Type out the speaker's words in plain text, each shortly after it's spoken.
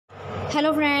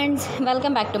Hello friends,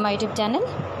 welcome back to my YouTube channel.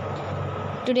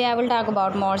 Today I will talk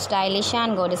about more stylish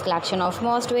and gorgeous collection of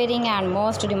most wearing and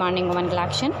most demanding women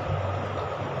collection.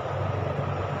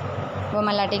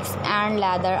 Women latex and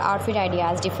leather outfit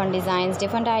ideas, different designs,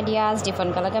 different ideas,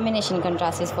 different color combination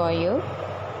contrasts for you.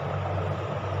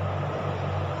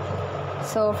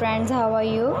 So friends, how are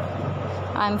you?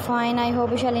 I'm fine. I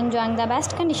hope you shall enjoy the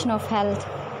best condition of health.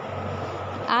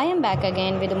 I am back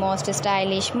again with the most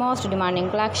stylish, most demanding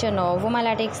collection of women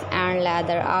latex and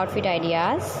leather outfit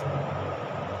ideas.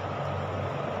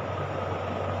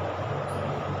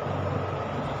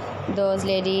 Those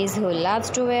ladies who loves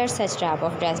to wear such type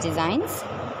of dress designs.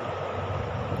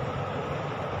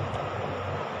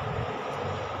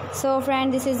 So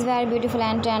friend, this is very beautiful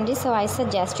and trendy, so I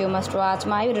suggest you must watch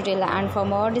my video till the end for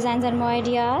more designs and more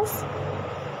ideas.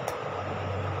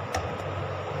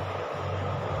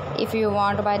 If you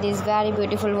want to buy these very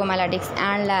beautiful women latex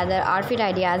and leather outfit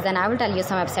ideas, then I will tell you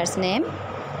some websites name.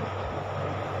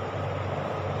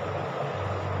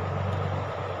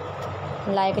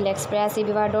 Like AliExpress,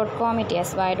 eBay.com,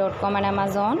 etsy.com and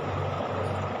Amazon.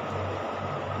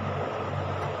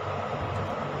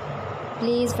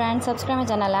 Please friends, subscribe my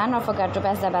channel and don't forget to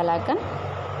press the bell icon.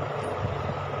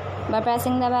 By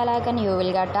pressing the bell icon, you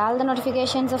will get all the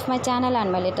notifications of my channel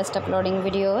and my latest uploading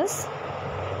videos.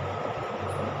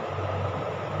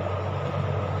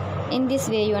 In this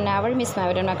way, you never miss my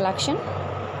video collection.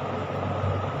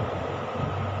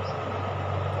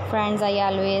 Friends, I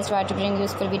always try to bring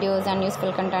useful videos and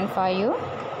useful content for you.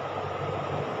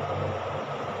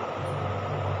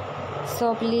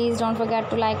 So please don't forget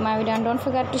to like my video and don't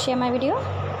forget to share my video.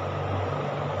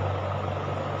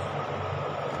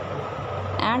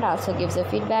 And also gives a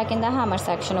feedback in the comment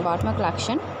section about my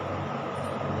collection.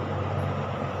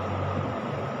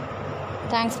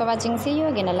 Thanks for watching. See you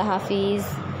again. Allah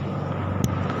Hafiz.